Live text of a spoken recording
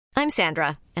I'm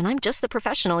Sandra, and I'm just the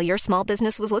professional your small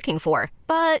business was looking for.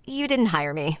 But you didn't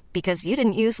hire me because you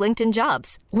didn't use LinkedIn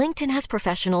Jobs. LinkedIn has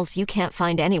professionals you can't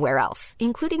find anywhere else,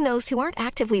 including those who aren't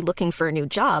actively looking for a new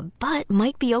job, but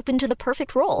might be open to the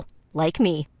perfect role, like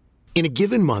me. In a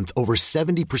given month, over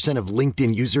 70% of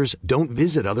LinkedIn users don't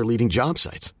visit other leading job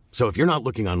sites. So if you're not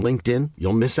looking on LinkedIn,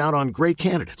 you'll miss out on great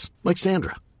candidates like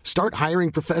Sandra. Start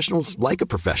hiring professionals like a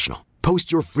professional.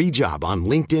 Post your free job on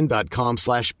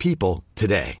linkedin.com/people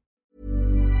today.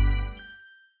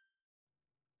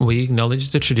 We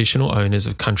acknowledge the traditional owners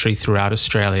of country throughout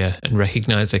Australia and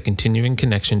recognise their continuing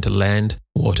connection to land,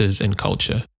 waters and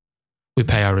culture. We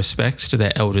pay our respects to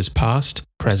their elders past,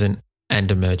 present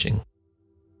and emerging.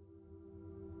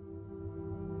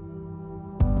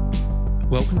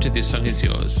 Welcome to This Song Is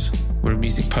Yours. We're a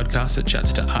music podcast that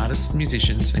chats to artists,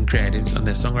 musicians and creatives on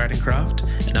their songwriting craft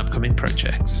and upcoming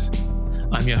projects.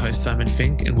 I'm your host Simon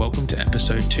Fink and welcome to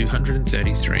episode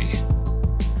 233.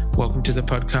 Welcome to the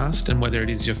podcast, and whether it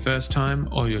is your first time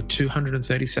or your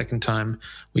 232nd time,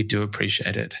 we do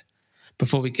appreciate it.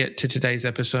 Before we get to today's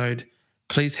episode,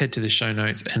 please head to the show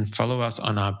notes and follow us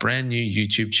on our brand new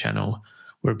YouTube channel.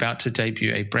 We're about to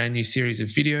debut a brand new series of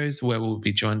videos where we'll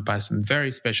be joined by some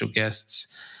very special guests.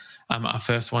 Our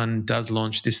first one does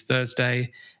launch this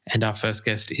Thursday, and our first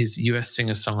guest is US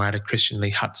singer-songwriter Christian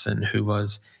Lee Hutson, who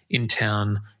was in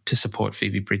town to support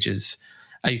Phoebe Bridgers.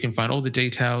 You can find all the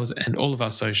details and all of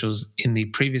our socials in the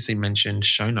previously mentioned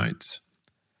show notes.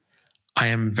 I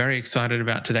am very excited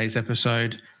about today's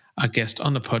episode. Our guest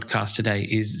on the podcast today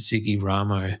is Ziggy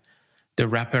Ramo. The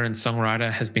rapper and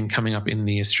songwriter has been coming up in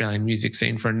the Australian music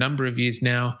scene for a number of years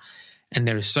now, and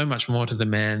there is so much more to the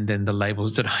man than the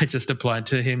labels that I just applied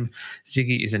to him.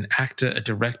 Ziggy is an actor, a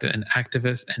director, an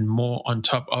activist, and more on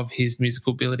top of his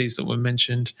musical abilities that were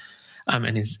mentioned.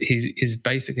 And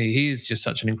he is just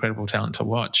such an incredible talent to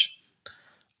watch.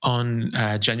 On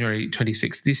January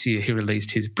 26th this year, he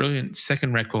released his brilliant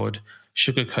second record,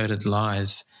 Sugar-Coated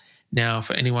Lies. Now,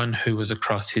 for anyone who was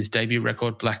across his debut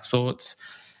record, Black Thoughts,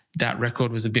 that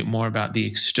record was a bit more about the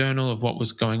external of what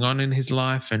was going on in his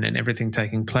life and everything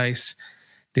taking place.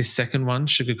 This second one,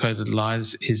 Sugar-Coated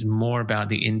Lies, is more about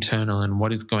the internal and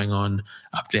what is going on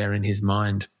up there in his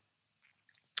mind.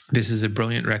 This is a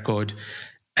brilliant record,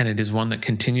 and it is one that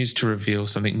continues to reveal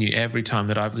something new every time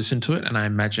that I've listened to it, and I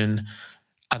imagine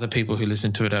other people who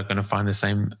listen to it are going to find the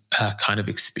same kind of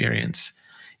experience.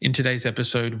 In today's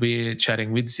episode, we're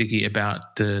chatting with Ziggy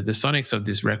about the sonics of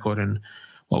this record and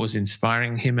what was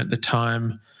inspiring him at the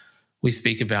time. We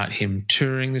speak about him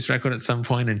touring this record at some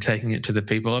point and taking it to the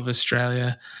people of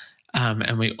Australia.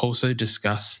 And we also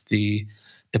discuss the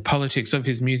politics of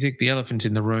his music, the elephant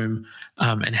in the room,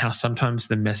 and how sometimes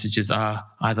the messages are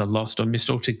either lost or missed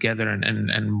altogether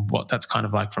and what that's kind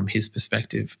of like from his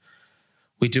perspective.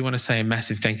 We do want to say a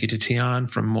massive thank you to Tian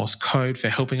from Morse Code for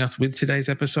helping us with today's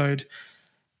episode.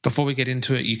 Before we get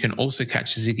into it, you can also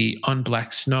catch Ziggy on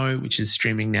Black Snow, which is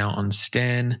streaming now on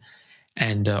Stan,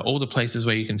 and all the places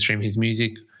where you can stream his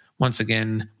music. Once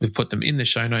again, we've put them in the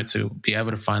show notes, so you'll be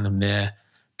able to find them there.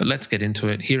 But let's get into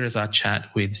it. Here is our chat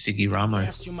with Ziggy Ramo.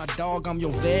 You my dog, I'm your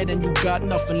vet, and you got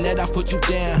nothing, let I put you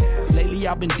down. Lately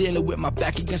I've been dealing with my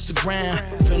back against the ground,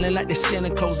 feeling like the Santa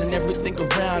Claus and everything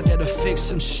around. Gotta fix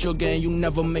some sugar and you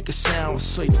never make a sound.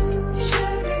 Sweet.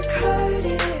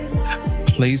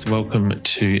 Please welcome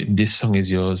to This Song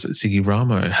Is Yours, Ziggy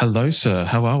Ramo. Hello, sir.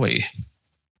 How are we?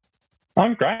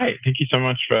 I'm great. Thank you so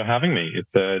much for having me.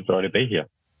 It's a joy to be here.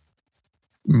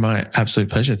 My absolute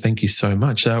pleasure. Thank you so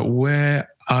much. Where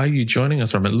are you joining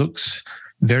us from? It looks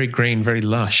very green, very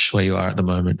lush where you are at the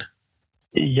moment.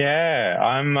 Yeah,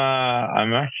 I'm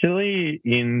actually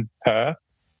in Perth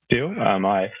still.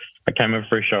 I came over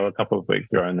for a show a couple of weeks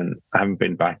ago, and then I haven't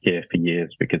been back here for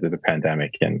years because of the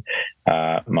pandemic. And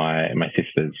my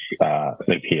sisters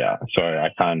live here, so I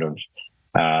kind of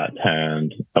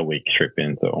turned a week trip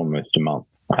into almost a month.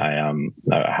 I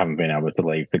haven't been able to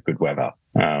leave the good weather.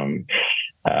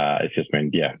 It's just been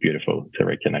beautiful to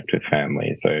reconnect with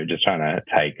family. So just trying to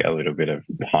take a little bit of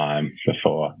time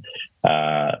before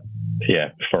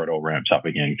it all ramps up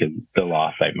again, because the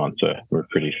last 8 months were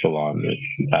pretty full on with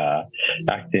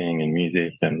acting and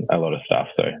music and a lot of stuff.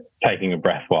 So taking a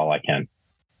breath while I can.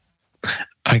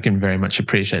 I can very much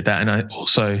appreciate that, and I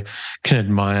also can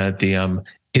admire the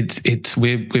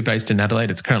we're based in Adelaide.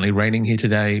 It's currently raining here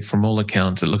today. From all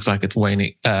accounts, it looks like it's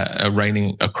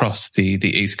raining across the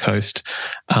East Coast.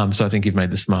 So I think you've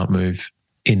made the smart move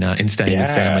in staying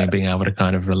with family and being able to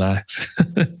kind of relax.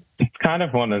 it's kind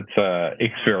of wanted to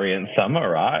experience summer,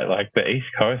 right? Like the East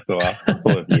Coast the last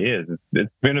couple of years,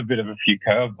 it's been a bit of a few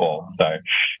curveballs. So,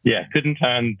 yeah, couldn't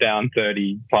turn down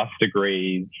 30 plus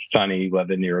degrees, sunny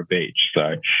weather near a beach.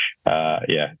 So,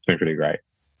 yeah, it's been pretty great.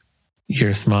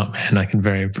 You're a smart man. I can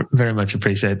very, very much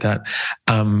appreciate that.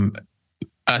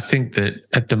 I think that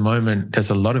at the moment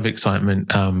there's a lot of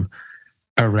excitement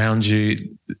around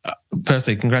you.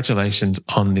 Firstly, congratulations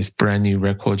on this brand new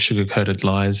record, Sugar Coated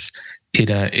Lies.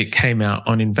 It came out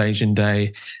on Invasion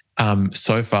Day.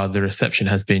 So far, the reception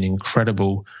has been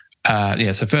incredible.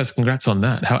 So first, congrats on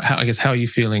that. How are you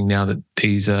feeling now that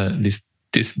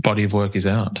this body of work is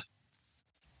out?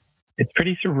 It's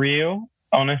pretty surreal,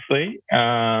 honestly.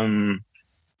 I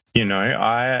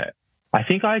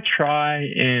think I try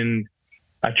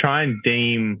and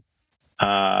deem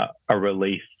a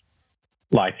release,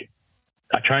 like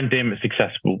I try and deem it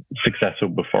successful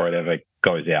before it ever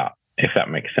goes out, if that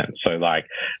makes sense. So like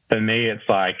for me, it's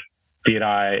like, did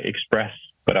I express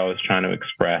what I was trying to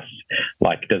express?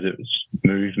 Like, does it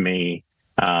move me?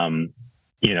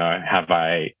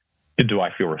 Do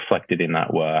I feel reflected in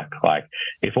that work? Like,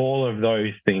 if all of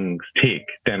those things tick,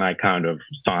 then I kind of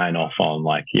sign off on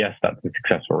like, yes, that's a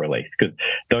successful release, because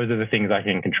those are the things I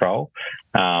can control.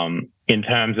 In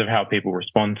terms of how people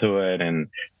respond to it and,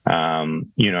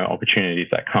 opportunities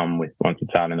that come with once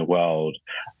it's out in the world,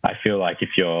 I feel like if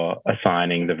you're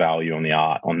assigning the value on the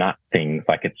art on that thing,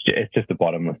 like it's just the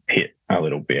bottomless pit a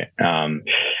little bit.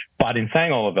 But in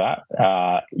saying all of that,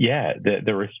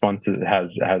 the response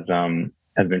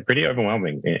has been pretty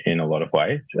overwhelming in a lot of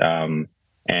ways.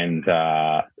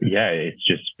 It's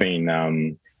just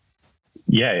been,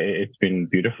 it's been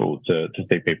beautiful to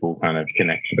see people kind of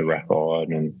connect to the record.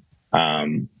 And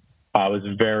I was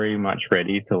very much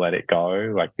ready to let it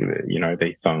go. Like,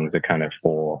 these songs are kind of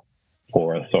 4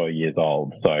 or so years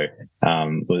old. So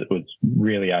it was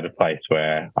really at a place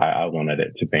where I wanted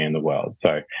it to be in the world.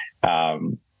 So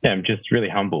I'm just really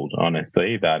humbled,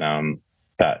 honestly, that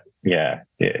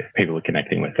people are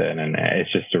connecting with it, and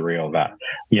it's just surreal that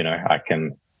I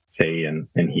can see and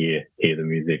hear the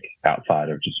music outside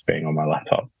of just being on my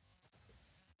laptop.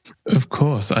 Of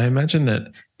course, I imagine that,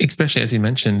 especially as you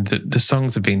mentioned, that the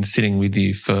songs have been sitting with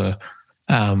you for,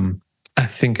 I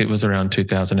think it was around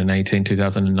 2018,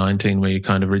 2019, where you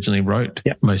kind of originally wrote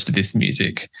most of this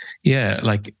music. Yeah,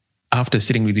 like after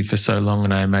sitting with you for so long,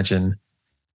 and I imagine,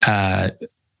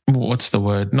 what's the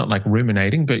word? Not like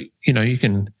ruminating, but you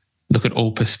can look at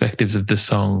all perspectives of the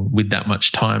song with that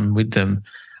much time with them.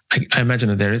 I imagine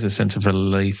that there is a sense of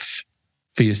relief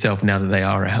for yourself now that they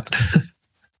are out.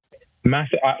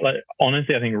 Massive.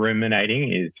 Honestly, I think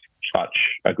ruminating is such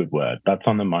a good word. That's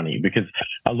on the money, because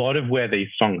a lot of where these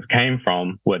songs came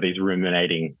from were these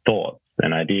ruminating thoughts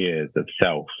and ideas of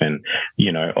self and,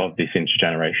 of this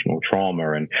intergenerational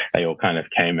trauma. And they all kind of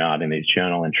came out in these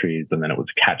journal entries, and then it was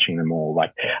catching them all.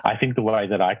 Like, I think the way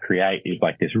that I create is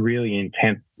like this really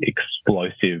intense,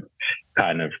 explosive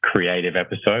kind of creative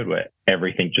episode where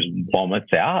everything just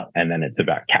vomits out, and then it's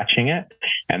about catching it.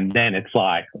 And then it's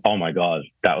like, oh my God,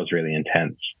 that was really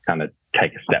intense. Kind of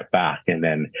take a step back and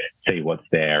then see what's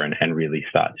there and really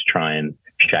start to try and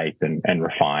shape and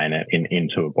refine it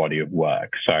into a body of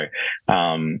work. So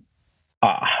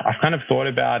I've kind of thought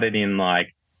about it in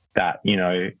like that,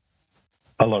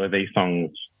 a lot of these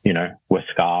songs, were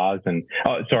scars and,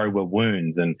 were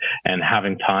wounds, and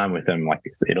having time with them, like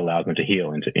it allows them to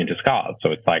heal into scars.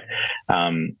 So it's like,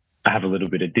 I have a little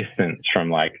bit of distance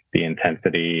from like the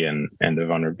intensity and the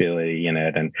vulnerability in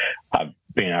it. And I've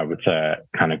been able to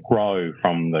kind of grow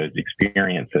from those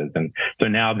experiences. And so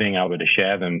now being able to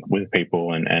share them with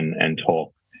people and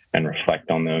talk and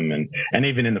reflect on them. And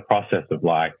even in the process of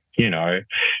like,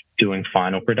 doing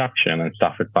final production and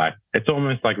stuff, it's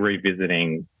almost like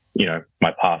revisiting,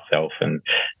 my past self, and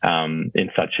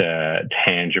in such a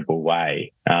tangible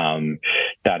way,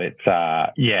 that it's,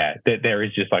 that there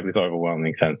is just like this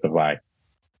overwhelming sense of like,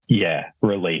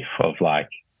 relief of like,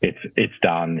 it's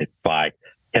done. It's like,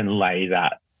 can lay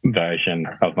that version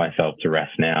of myself to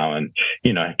rest now, and,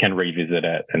 can revisit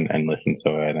it and listen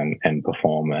to it and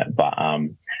perform it. But,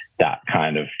 that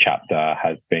kind of chapter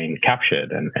has been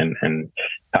captured and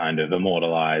kind of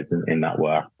immortalized in that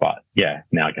work. But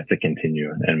now I get to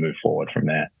continue and move forward from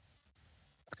there.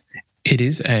 It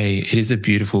is a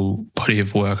beautiful body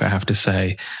of work, I have to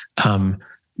say.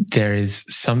 There is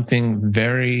something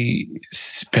very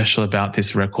special about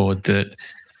this record that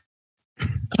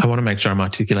I want to make sure I'm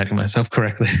articulating myself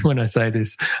correctly when I say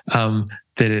this,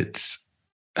 that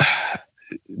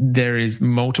there is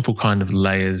multiple kind of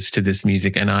layers to this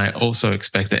music. And I also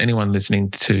expect that anyone listening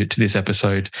to this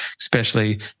episode,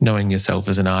 especially knowing yourself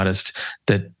as an artist,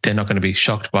 that they're not going to be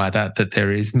shocked by that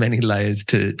there is many layers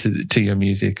to your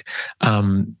music.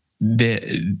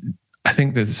 I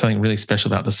think there's something really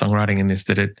special about the songwriting in this,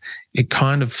 that it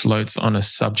kind of floats on a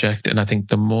subject. And I think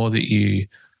the more that you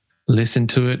listen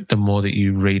to it, the more that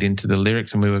you read into the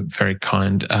lyrics. And we were very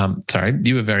kind.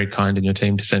 You were very kind in your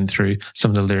team to send through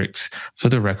some of the lyrics for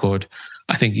the record.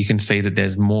 I think you can see that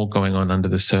there's more going on under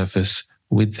the surface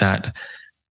with that.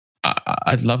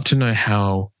 I'd love to know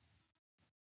how,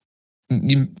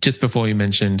 just before you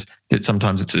mentioned that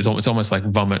sometimes it's almost like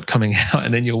vomit coming out,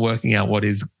 and then you're working out what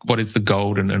is the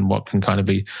gold and what can kind of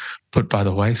be put by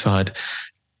the wayside.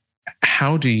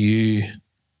 How do you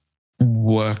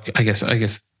work, I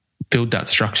guess, build that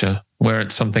structure where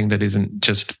it's something that isn't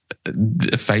just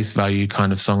a face value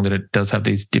kind of song, that it does have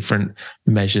these different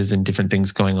measures and different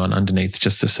things going on underneath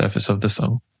just the surface of the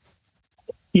song?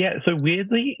 Yeah, so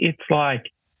weirdly, it's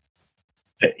like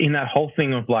in that whole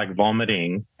thing of like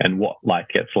vomiting and what like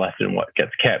gets left and what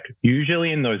gets kept,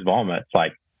 usually in those vomits,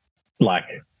 like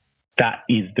that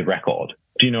is the record.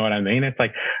 Do you know what I mean? It's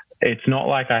like, it's not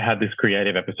like I had this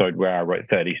creative episode where I wrote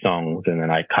 30 songs and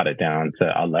then I cut it down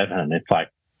to 11. It's like,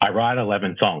 I write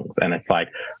 11 songs and it's like,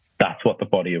 that's what the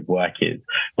body of work is,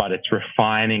 but it's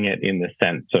refining it in the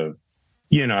sense of,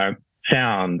 you know,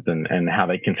 sounds and how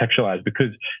they contextualize,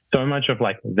 because so much of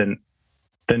like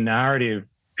the narrative,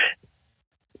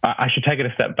 I should take it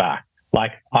a step back.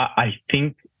 Like, I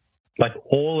think like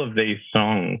all of these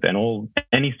songs and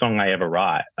any song I ever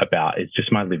write about is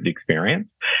just my lived experience.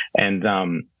 And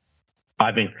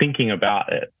I've been thinking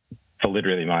about it for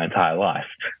literally my entire life.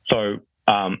 So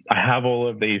I have all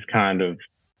of these kind of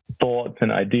thoughts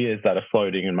and ideas that are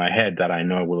floating in my head that I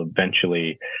know will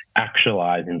eventually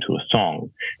actualize into a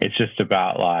song. It's just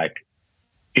about like,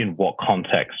 in what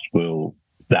context will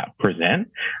that present?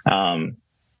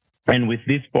 And with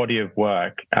this body of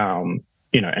work,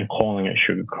 you know, and calling it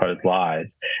Sugar-Coated Lies,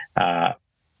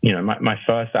 you know, my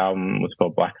first album was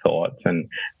called Black Thoughts, and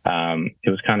it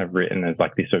was kind of written as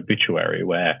like this obituary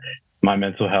where my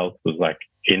mental health was like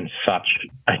in such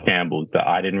a shambles that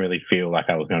I didn't really feel like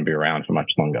I was going to be around for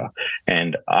much longer.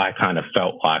 And I kind of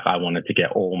felt like I wanted to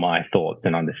get all my thoughts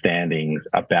and understandings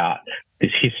about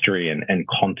this history and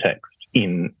context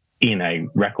in a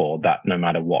record that no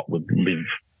matter what would live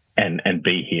and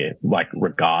be here, like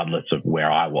regardless of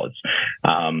where I was.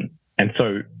 And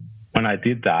so when I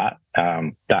did that,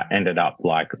 that ended up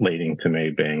like leading to me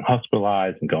being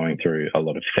hospitalized and going through a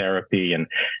lot of therapy. And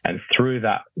through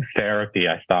that therapy,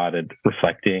 I started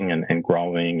reflecting and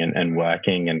growing and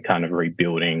working and kind of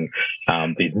rebuilding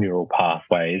these neural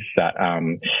pathways that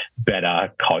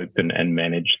better cope and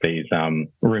manage these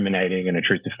ruminating and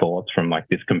intrusive thoughts from like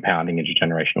this compounding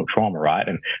intergenerational trauma, right?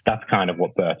 And that's kind of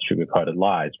what birthed Sugar-Coated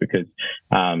Lies, because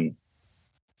I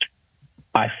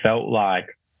felt like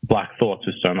Black Thoughts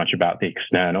was so much about the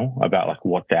external, about like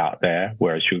what's out there,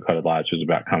 whereas Sugar-Coated Lies was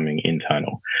about coming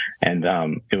internal. And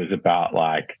it was about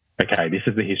like, okay, this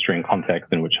is the history and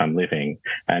context in which I'm living,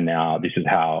 and now this is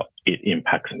how it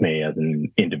impacts me as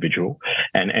an individual.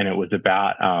 And it was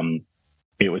about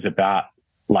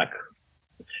like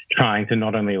trying to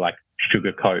not only like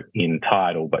sugarcoat in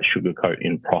title, but sugarcoat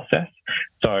in process.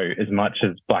 So as much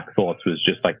as Black Thoughts was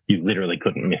just like, you literally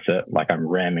couldn't miss it, like I'm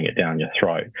ramming it down your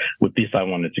throat. With this, I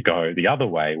wanted to go the other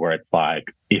way, where it's like,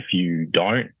 if you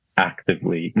don't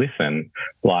actively listen,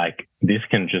 like this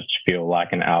can just feel like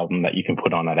an album that you can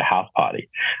put on at a house party.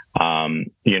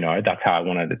 You know, that's how I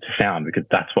wanted it to sound, because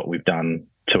that's what we've done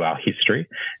to our history.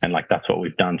 And like, that's what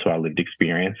we've done to our lived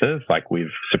experiences. Like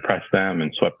we've suppressed them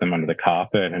and swept them under the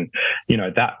carpet. And, you know,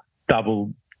 that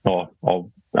double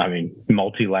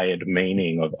multi-layered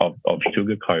meaning of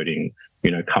sugarcoating,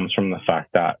 you know, comes from the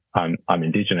fact that I'm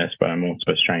Indigenous, but I'm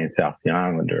also Australian South Sea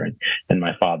Islander, and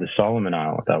my father's Solomon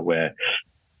Islander, where,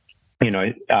 you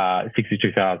know,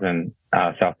 62,000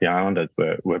 South Sea Islanders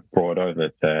were brought over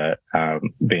to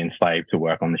be enslaved to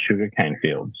work on the sugarcane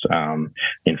fields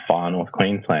in far north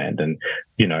Queensland. And,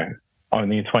 you know,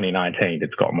 only in 2019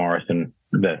 did Scott Morrison,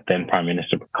 the then Prime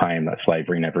Minister, proclaim that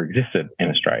slavery never existed in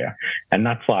Australia. And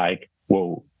that's like,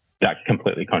 well, that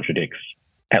completely contradicts,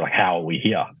 like, how are we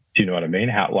here? Do you know what I mean?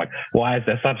 How, like, why is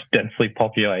there such densely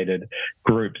populated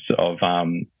groups of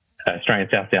Australian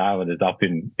South Sea Islanders up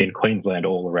in Queensland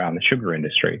all around the sugar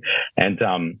industry? And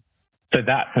so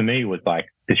that for me was like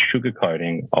this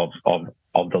sugarcoating of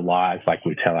the lies, like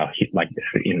we tell like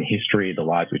in history, the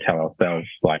lies we tell ourselves,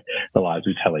 like the lies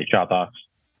we tell each other.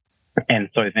 And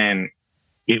so then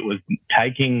it was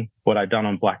taking what I'd done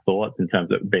on Black Thoughts in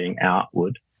terms of being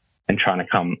outward trying to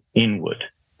come inward.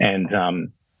 And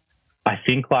I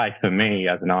think, like, for me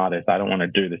as an artist, I don't want to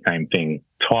do the same thing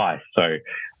twice. So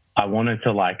I wanted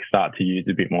to, like, start to use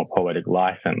a bit more poetic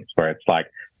license, where it's like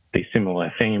these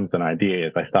similar themes and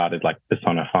ideas. I started, like,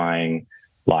 personifying,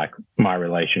 like, my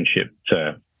relationship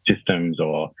to systems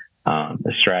or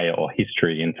Australia or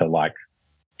history into, like,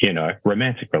 you know,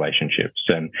 romantic relationships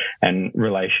and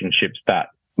relationships that,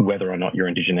 whether or not you're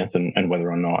Indigenous and whether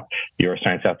or not you're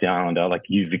Australian South Sea Islander, like,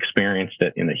 you've experienced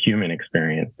it in the human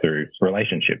experience through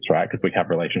relationships, right? Because we have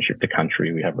relationship to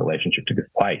country, we have relationship to this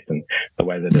place, and the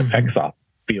way that it affects us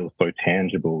feels so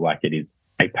tangible, like it is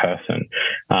a person.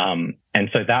 And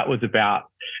so that was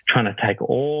about trying to take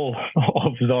all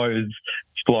of those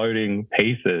floating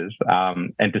pieces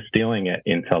and distilling it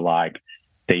into, like,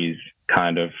 these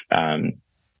kind of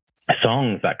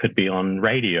songs that could be on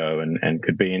radio and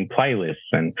could be in playlists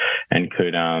and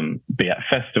could be at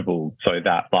festivals, so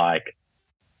that, like,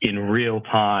 in real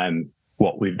time,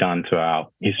 what we've done to our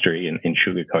history in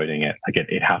sugarcoating it, like,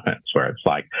 it happens, where it's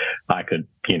like I could,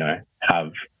 you know,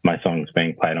 have my songs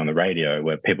being played on the radio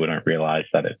where people don't realize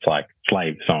that it's like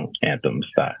slave song anthems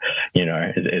that, you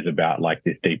know, is about, like,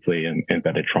 this deeply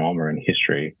embedded trauma and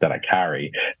history that I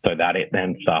carry, so that it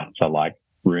then starts to, like,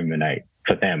 ruminate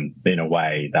for them in a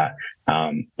way that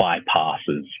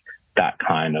bypasses that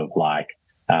kind of, like,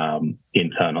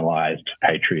 internalized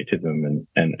patriotism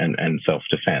and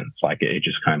self-defense. Like, it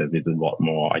just kind of is a lot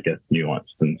more, I guess,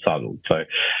 nuanced and subtle. So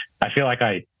I feel like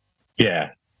that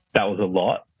was a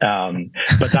lot.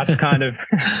 But that's kind of,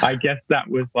 I guess that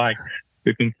was, like,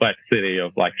 the complexity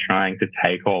of, like, trying to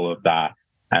take all of that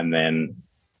and then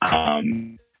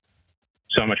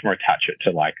so much more attach it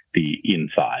to, like, the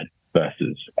inside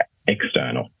versus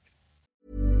external.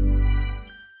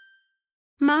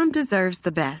 Mom deserves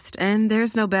the best, and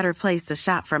there's no better place to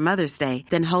shop for Mother's Day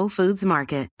than Whole Foods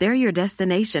Market. They're your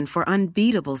destination for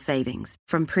unbeatable savings,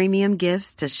 from premium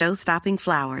gifts to show-stopping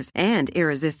flowers and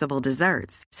irresistible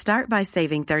desserts. Start by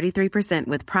saving 33%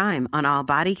 with Prime on all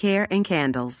body care and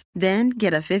candles. Then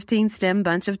get a 15-stem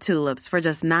bunch of tulips for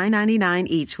just $9.99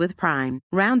 each with Prime.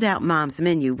 Round out Mom's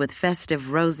menu with festive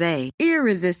rosé,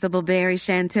 irresistible berry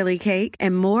chantilly cake,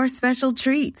 and more special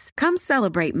treats. Come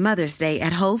celebrate Mother's Day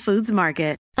at Whole Foods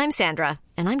Market. I'm Sandra,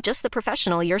 and I'm just the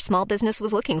professional your small business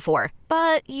was looking for.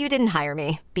 But you didn't hire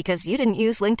me because you didn't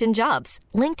use LinkedIn Jobs.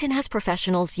 LinkedIn has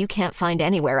professionals you can't find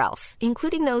anywhere else,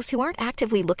 including those who aren't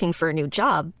actively looking for a new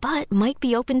job, but might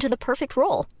be open to the perfect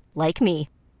role, like me.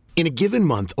 In a given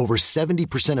month, over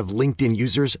 70% of LinkedIn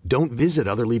users don't visit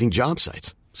other leading job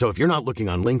sites. So if you're not looking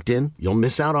on LinkedIn, you'll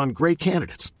miss out on great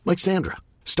candidates like Sandra.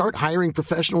 Start hiring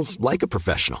professionals like a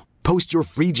professional. Post your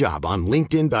free job on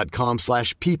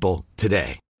linkedin.com/people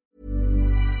today.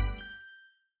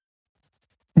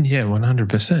 Yeah,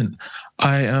 100%.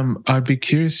 I'd be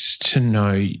curious to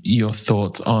know your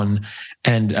thoughts on,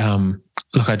 and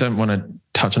look, I don't want to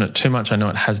touch on it too much. I know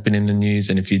it has been in the news,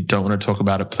 and if you don't want to talk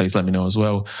about it, please let me know as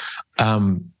well.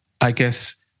 I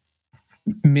guess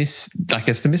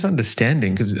the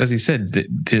misunderstanding, because as you said,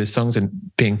 the songs are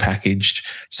being packaged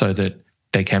so that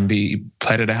they can be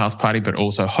played at a house party, but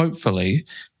also hopefully,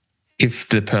 if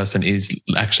the person is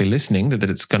actually listening, that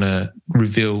it's going to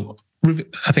reveal.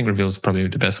 I think reveal is probably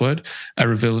the best word.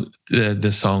 Reveal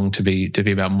the song to be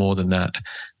about more than that.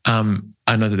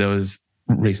 I know that there was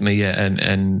recently,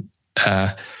 and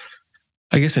I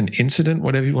guess an incident,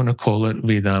 whatever you want to call it,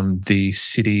 with the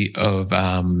city of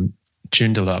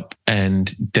Joondalup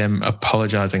and them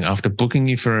apologising after booking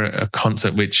you for a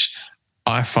concert, which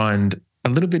I find a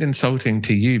little bit insulting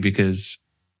to you, because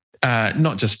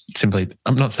not just simply,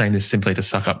 I'm not saying this simply to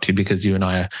suck up to you because you and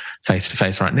I are face to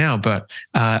face right now, but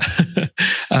I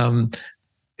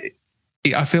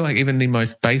feel like even the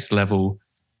most base level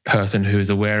person who is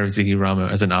aware of Ziggy Rama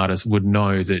as an artist would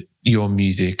know that your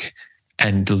music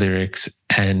and lyrics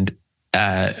and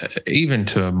even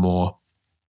to a more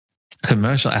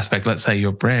commercial aspect, let's say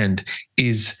your brand,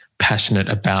 is passionate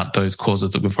about those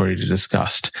causes that we've already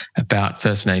discussed, about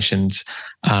First Nations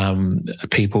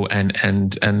people and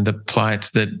the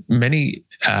plight that many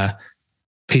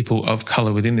people of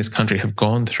colour within this country have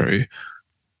gone through.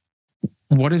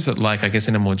 What is it like, I guess,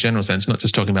 in a more general sense, not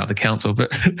just talking about the council,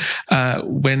 but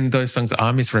when those songs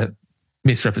are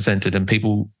misrepresented and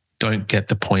people don't get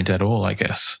the point at all, I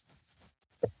guess?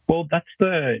 Well,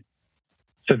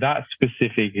 so that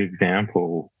specific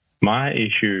example, my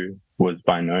issue was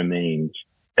by no means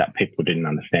that people didn't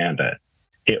understand it.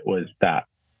 It was that,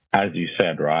 as you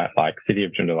said, right, like City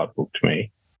of Joondalup booked me.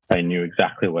 They knew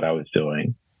exactly what I was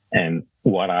doing. And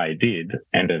what I did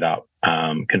ended up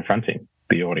confronting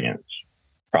the audience,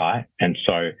 right? And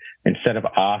so instead of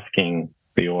asking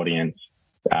the audience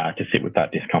to sit with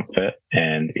that discomfort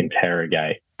and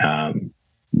interrogate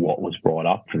what was brought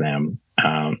up for them,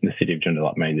 the City of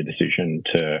Joondalup made the decision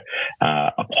to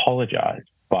apologise.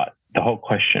 But the whole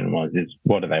question is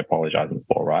what are they apologising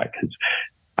for, right? Because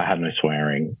I had no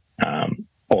swearing.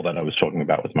 All that I was talking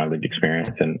about was my lived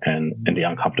experience and the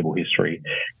uncomfortable history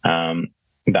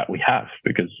that we have,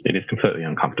 because it is completely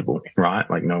uncomfortable, right?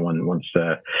 Like no one wants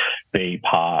to be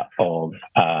part of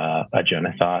a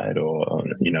genocide or,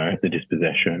 the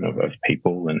dispossession of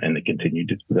people and the continued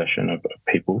dispossession of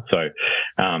people. So,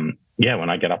 when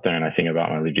I get up there and I think about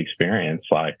my lived experience,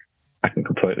 like I can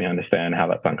completely understand how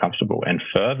that's uncomfortable. And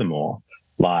furthermore,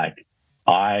 I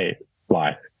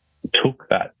took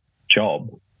that job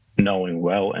knowing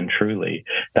well and truly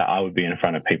that I would be in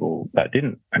front of people that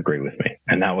didn't agree with me.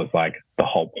 And that was like the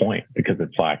whole point, because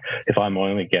it's like, if I'm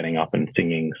only getting up and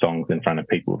singing songs in front of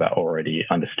people that already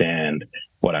understand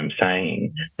what I'm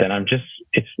saying, then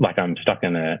it's like I'm stuck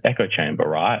in an echo chamber,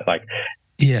 right? Like,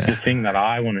 the thing that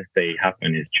I want to see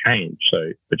happen is change.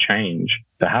 So for change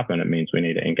to happen, it means we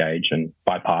need to engage in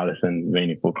bipartisan,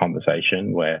 meaningful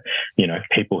conversation where,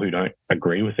 people who don't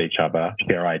agree with each other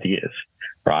share ideas,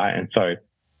 right? And so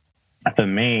for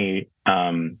me,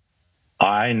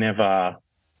 I never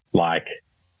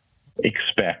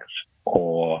expect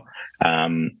or I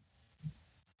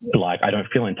don't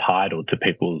feel entitled to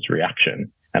people's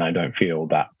reaction. And I don't feel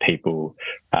that people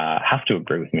have to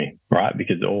agree with me, right?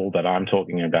 Because all that I'm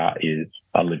talking about is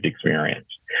a lived experience.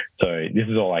 So this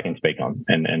is all I can speak on.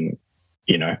 And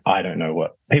I don't know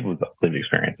what people's lived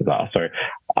experiences are. So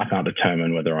I can't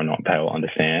determine whether or not they'll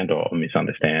understand or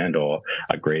misunderstand or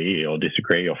agree or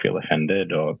disagree or feel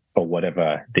offended or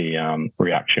whatever the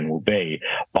reaction will be.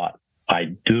 But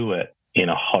I do it in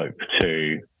a hope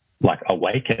to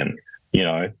awaken,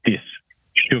 this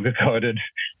sugar-coated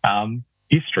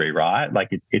history, right? Like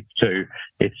it's to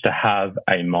have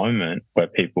a moment where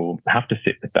people have to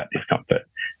sit with that discomfort.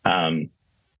 And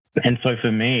so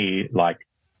for me,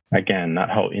 again, that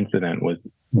whole incident was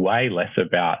way less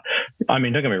about,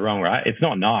 don't get me wrong, right? It's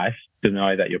not nice to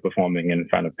know that you're performing in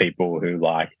front of people who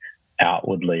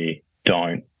outwardly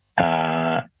don't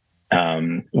want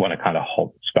to kind of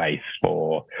hold space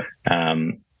for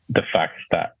the fact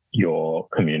that your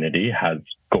community has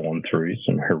gone through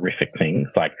some horrific things.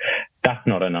 That's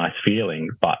not a nice feeling,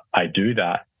 but I do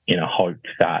that in a hope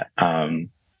that,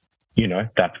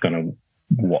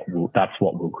 that's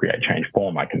what will create change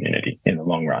for my community in the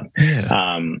long run.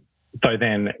 Yeah. So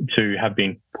then to have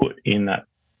been put in that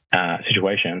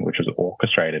situation, which was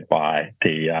orchestrated by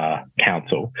the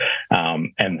council,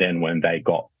 and then when they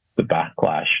got the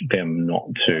backlash, them not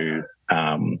to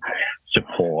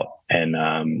support and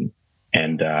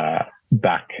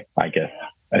back, I guess,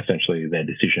 essentially their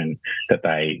decision that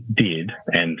they did,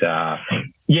 and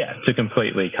to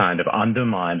completely kind of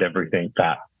undermine everything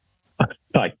that,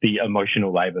 the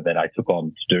emotional labor that I took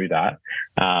on to do that.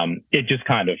 It just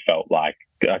kind of felt like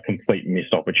a complete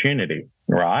missed opportunity,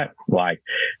 right?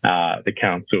 The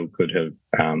council could have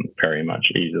very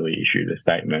much easily issued a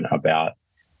statement about,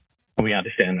 we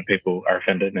understand that people are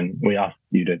offended and we ask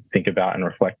you to think about and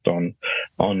reflect on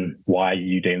why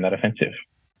you deem that offensive.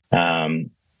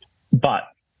 But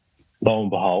lo and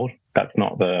behold, that's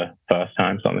not the first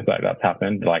time something like that's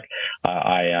happened.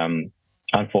 I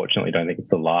unfortunately don't think it's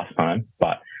the last time,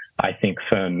 but I think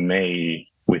for me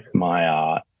with my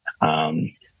art,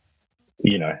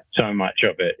 so much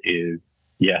of it is,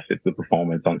 yes, it's the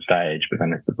performance on stage, but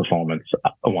then it's the performance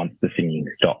once the singing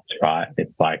stops, right?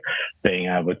 It's being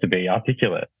able to be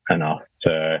articulate enough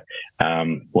to,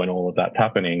 when all of that's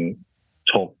happening,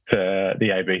 talk to the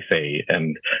ABC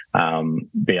and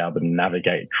be able to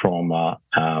navigate trauma,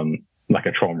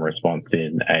 a trauma response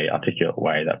in a articulate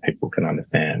way that people can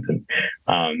understand.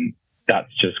 And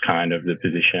that's just kind of the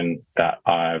position that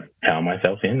I've found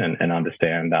myself in, and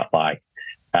understand that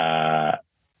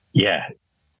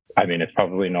it's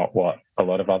probably not what a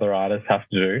lot of other artists have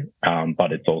to do,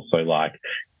 but it's also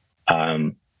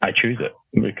I choose it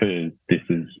because this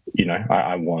is,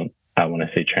 I want to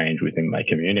see change within my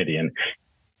community. And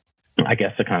I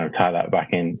guess to kind of tie that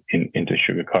back into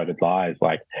Sugar-Coated Lies,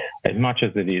 as much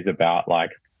as it is about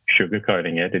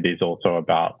sugarcoating it, it is also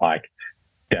about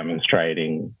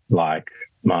demonstrating my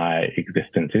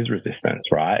existence is resistance,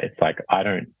 right? It's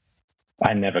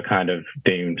I never kind of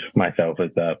deemed myself as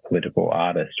a political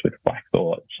artist with black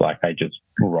thoughts. I just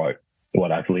wrote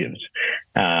what I've lived.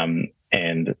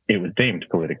 And it was deemed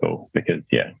political because,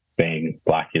 being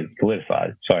black is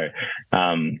politicized. So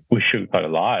with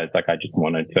Sugar-Coated Lies, I just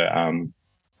wanted to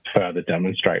further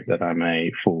demonstrate that I'm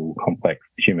a full, complex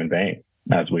human being,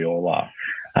 as we all are,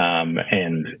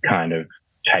 and kind of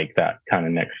take that kind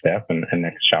of next step and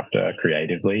next chapter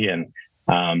creatively. And,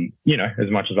 you know, as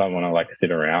much as I want to like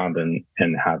sit around and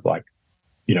have like,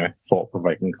 you know,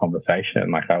 thought-provoking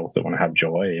conversation, like I also want to have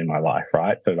joy in my life,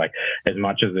 right? So like as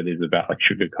much as it is about like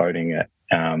sugarcoating it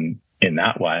in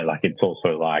that way, like it's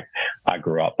also like I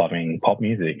grew up loving pop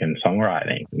music and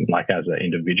songwriting. Like as an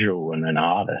individual and an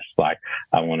artist, like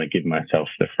I want to give myself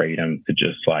the freedom to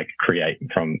just like create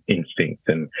from instinct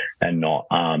and not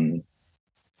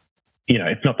you know,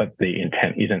 it's not that the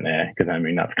intent isn't there, because I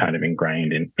mean that's kind of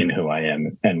ingrained in who I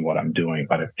am and what I'm doing,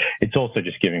 but it's also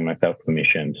just giving myself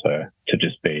permission to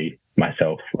just be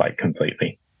myself like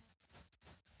completely.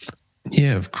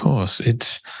 Yeah, of course.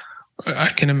 I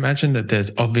can imagine that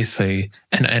there's obviously,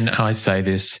 and I say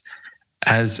this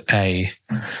as a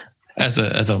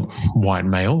white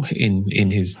male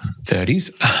in his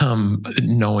 30s,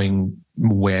 knowing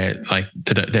where like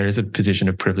that there is a position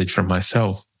of privilege from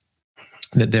myself,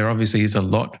 that there obviously is a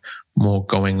lot more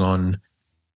going on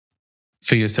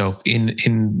for yourself in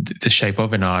the shape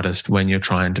of an artist when you're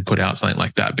trying to put out something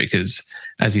like that, because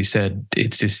as you said,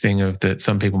 it's this thing of that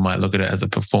some people might look at it as a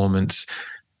performance,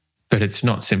 but it's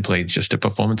not simply just a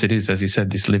performance. It is, as you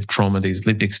said, this lived trauma, these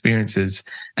lived experiences,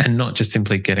 and not just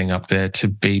simply getting up there to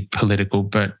be political,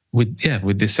 but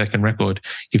with this second record,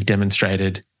 you've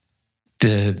demonstrated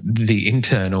the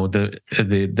internal,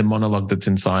 the monologue that's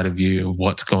inside of you,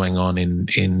 what's going on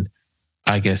in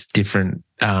I guess different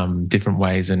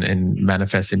ways and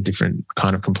manifest in different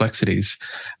kind of complexities.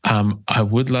 I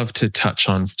would love to touch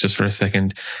on just for a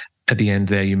second at the end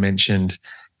there, you mentioned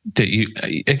that you,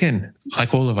 again,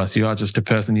 like all of us, you are just a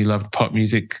person, you loved pop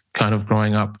music kind of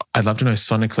growing up. I'd love to know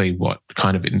sonically what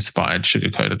kind of inspired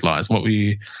Sugar-Coated Lies. What were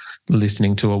you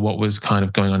listening to, or what was kind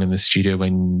of going on in the studio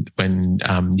when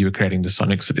you were creating the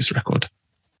sonics for this record?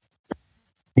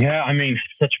 Yeah, I mean,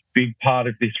 such a big part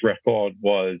of this record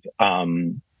was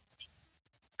kind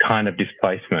of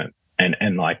displacement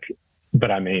and like, but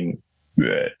I mean,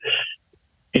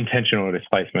 intentional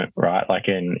displacement, right? Like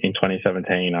in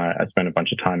 2017, I spent a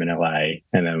bunch of time in LA,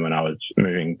 and then when I was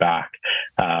moving back,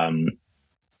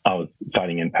 I was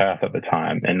studying in Perth at the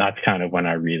time, and that's kind of when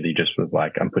I really just was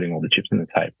like, I'm putting all the chips on the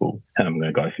table and I'm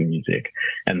going to go for music.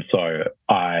 And so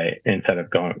I, instead of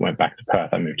went back to Perth,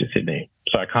 I moved to Sydney.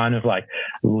 So I kind of like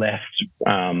left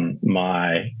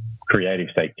my creative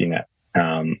safety net,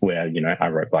 where, you know, I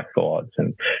wrote Black Thoughts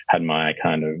and had my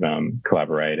kind of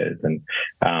collaborators.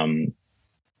 And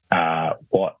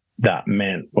what that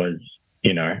meant was,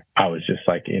 you know, I was just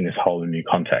like in this whole new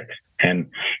context. And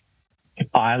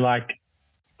I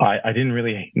didn't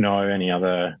really know any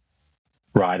other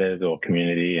writers or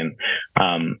community, and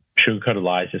Sugar-Coated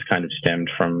Lies just kind of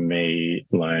stemmed from me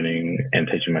learning and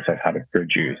teaching myself how to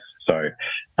produce. So,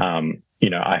 you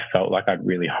know, I felt like I'd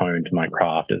really honed my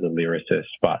craft as a lyricist,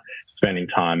 but spending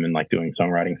time and like doing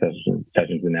songwriting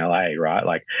sessions in LA, right?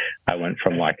 Like I went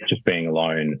from like just being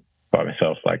alone by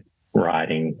myself, like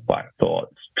writing Black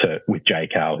Thoughts with J.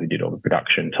 Cal, who did all the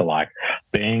production, to like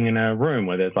being in a room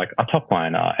where there's like a top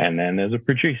liner, and then there's a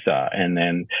producer, and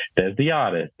then there's the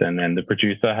artist, and then the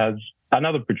producer has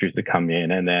another producer come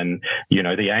in, and then, you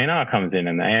know, the A&R comes in,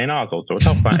 and the A&R is also a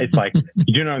top liner. It's like,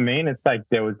 you know what I mean? It's like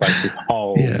there was like this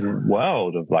whole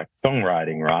world of like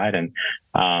songwriting, right? And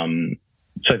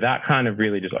so that kind of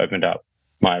really just opened up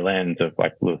my lens of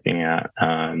like looking at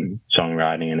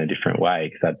songwriting in a different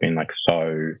way, because I'd been like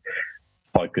so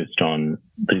focused on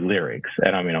the lyrics.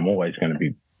 And I mean, I'm always going to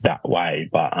be that way,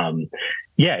 but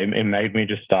it made me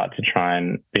just start to try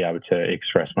and be able to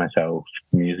express myself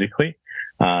musically.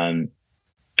 And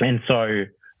so,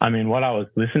 I mean, what I was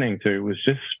listening to was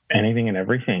just anything and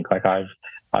everything. Like I've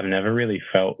never really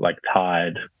felt like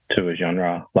tied to a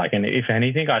genre. Like, and if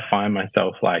anything, I find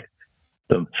myself like,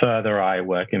 the further I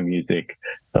work in music,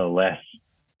 the less,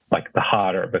 like the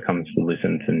harder it becomes to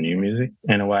listen to new music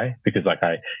in a way, because like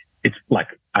it's like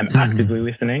I'm actively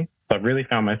listening. So I've really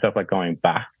found myself like going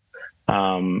back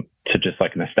to just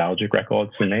like nostalgic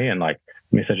records for me. And like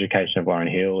Miseducation of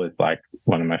Lauryn Hill is like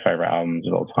one of my favorite albums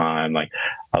of all time. Like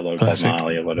I love Bob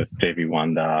Marley, a lot of Stevie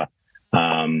Wonder.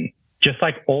 Just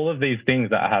like all of these things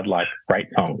that had like great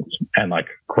songs and like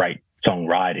great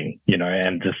songwriting, you know,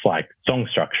 and just like song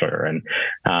structure and,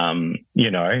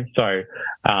 you know, so,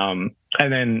 and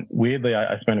then weirdly,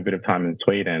 I spent a bit of time in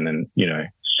Sweden, and, you know,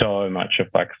 so much of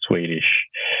like Swedish,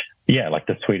 like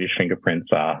the Swedish fingerprints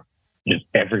are just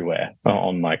everywhere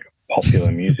on like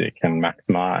popular music and Max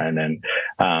Martin, and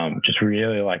just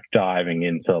really like diving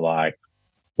into like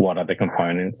what are the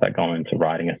components that go into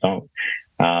writing a song.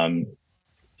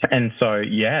 And so,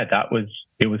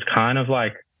 it was kind of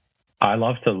like, I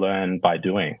love to learn by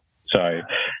doing. So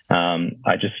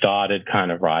I just started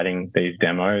kind of writing these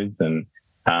demos and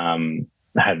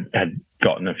had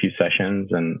gotten a few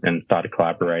sessions and started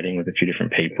collaborating with a few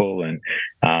different people and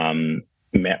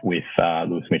met with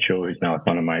Lewis Mitchell, who's now like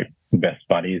one of my best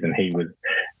buddies, and he was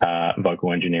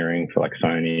vocal engineering for like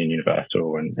Sony and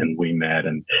Universal, and we met,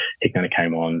 and he kind of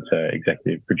came on to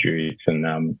executive produce,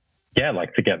 and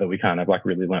like together we kind of like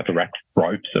really learnt the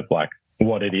ropes of like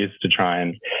what it is to try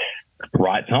and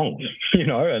write songs,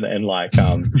 and like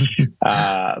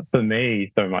for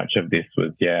me, so much of this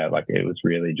was like it was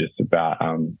really just about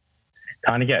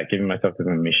kind of giving myself a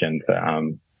mission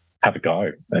to have a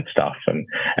go at stuff, and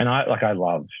I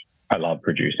love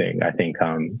producing. I think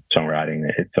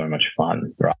songwriting, it's so much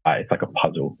fun, right? It's like a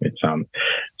puzzle. It's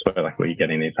sort of like where you're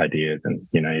getting these ideas and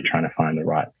you're trying to find the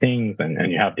right things,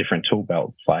 and you have different tool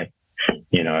belts, like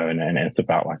and it's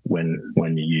about like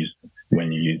when you use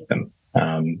them.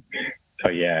 So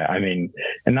yeah, I mean,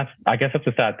 and I guess that's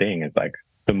a sad thing. It's like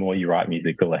the more you write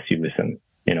music, the less you listen,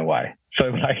 in a way. So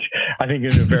like, I think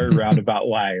in a very roundabout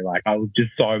way, like I was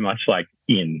just so much like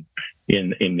in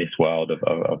this world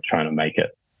of trying to make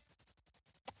it.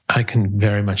 I can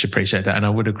very much appreciate that. And I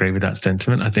would agree with that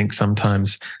sentiment. I think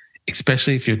sometimes,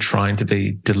 especially if you're trying to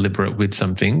be deliberate with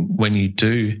something, when you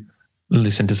do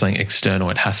listen to something external,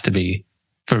 it has to be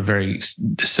for a very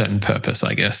certain purpose,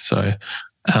 I guess. So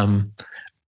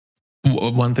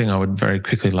one thing I would very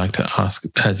quickly like to ask,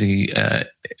 Hazzy,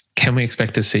 can we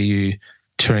expect to see you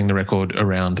touring the record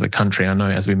around the country? I know,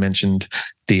 as we mentioned,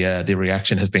 the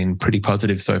reaction has been pretty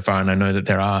positive so far, and I know that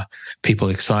there are people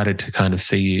excited to kind of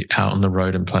see you out on the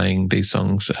road and playing these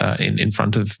songs in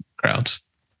front of crowds.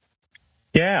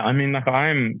 Yeah, I mean, like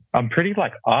I'm pretty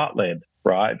like art led,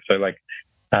 right? So like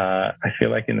I feel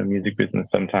like in the music business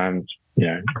sometimes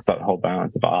it's that whole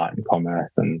balance of art and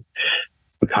commerce, and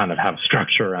we kind of have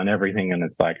structure around everything, and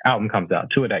it's like album comes out,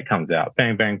 tour date comes out,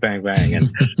 bang, bang, bang, bang.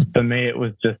 And for me, it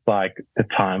was just like the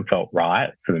time felt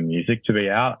right for the music to be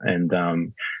out, and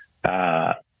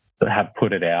have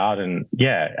put it out. And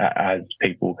as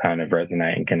people kind of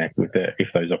resonate and connect with it, if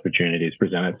those opportunities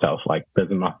present itself, like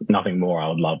there's nothing more I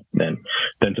would love than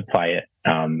to play it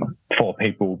for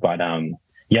people. But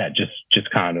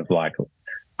just kind of like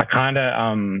I kind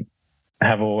of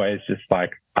have always just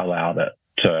like allowed it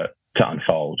to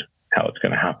unfold how it's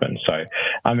going to happen. So,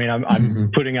 I mean, I'm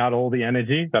putting out all the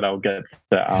energy that I'll get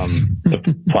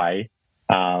to play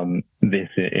this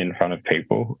in front of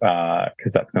people,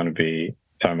 because that's going to be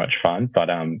so much fun.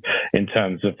 But in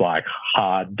terms of like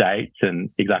hard dates and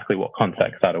exactly what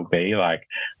context that'll be, like,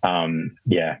 I'm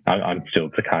still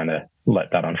to kind of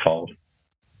let that unfold.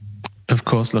 Of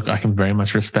course, look, I can very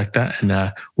much respect that.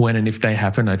 And when and if they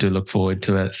happen, I do look forward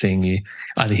to seeing you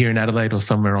either here in Adelaide or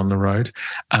somewhere on the road.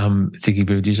 Ziggy,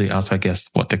 we would usually ask our guests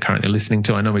what they're currently listening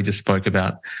to. I know we just spoke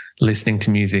about listening to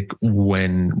music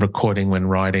when recording, when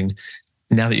writing.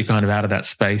 Now that you're kind of out of that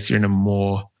space, you're in a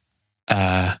more,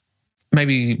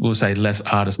 maybe we'll say less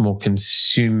artist, more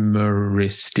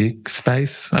consumeristic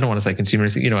space. I don't want to say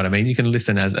consumeristic, you know what I mean? You can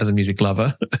listen as a music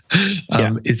lover.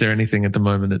 Is there anything at the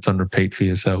moment that's on repeat for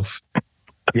yourself?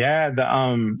 Yeah,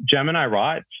 the Gemini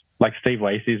Rights, like Steve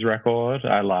Lacy's record,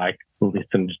 I like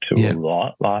listened to a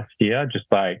lot last year. Just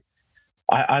like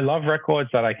I love records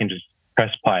that I can just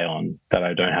press play on, that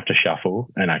I don't have to shuffle,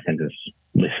 and I can just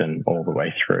listen all the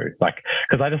way through. Like,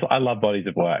 because I love bodies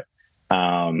of work.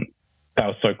 That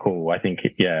was so cool. I think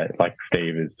like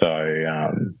Steve is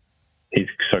so he's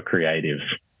so creative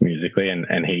musically,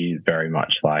 and he's very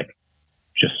much like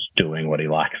just doing what he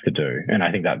likes to do. And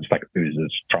I think that just like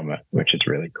oozes from it, which is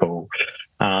really cool.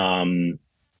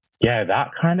 That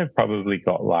kind of probably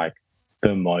got like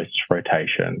the most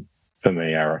rotation for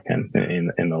me, I reckon,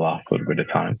 in the last little bit of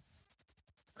time.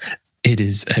 It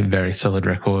is a very solid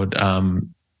record.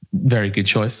 Very good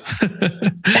choice.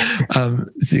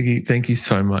 Ziggy, thank you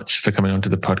so much for coming onto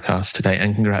the podcast today,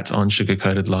 and congrats on Sugar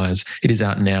Coated Lies. It is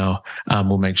out now.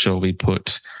 We'll make sure we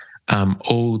put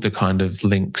all the kind of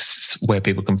links where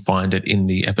people can find it in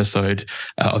the episode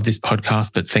of this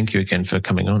podcast. But thank you again for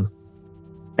coming on.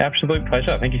 Absolute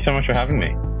pleasure. Thank you so much for having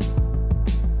me.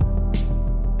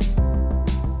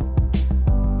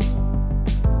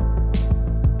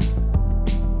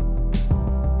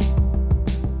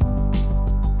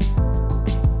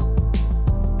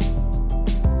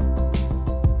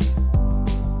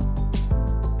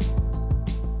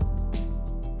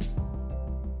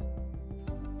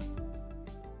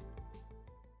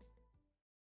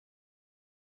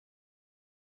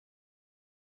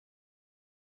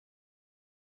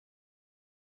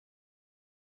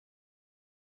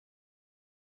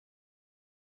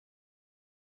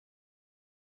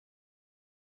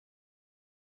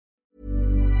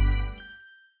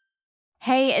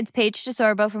 Hey, it's Paige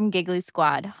DeSorbo from Giggly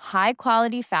Squad. High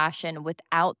quality fashion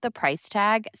without the price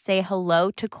tag. Say hello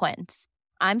to Quince.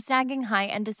 I'm snagging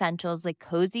high-end essentials like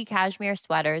cozy cashmere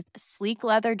sweaters, sleek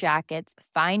leather jackets,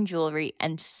 fine jewelry,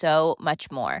 and so much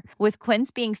more. With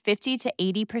Quince being 50 to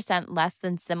 80% less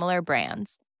than similar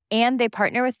brands. And they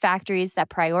partner with factories that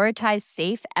prioritize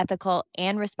safe, ethical,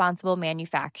 and responsible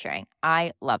manufacturing.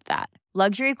 I love that.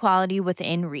 Luxury quality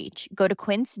within reach. Go to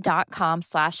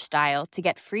quince.com/style to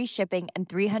get free shipping and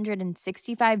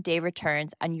 365-day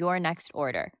returns on your next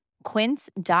order.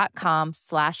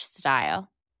 Quince.com/style.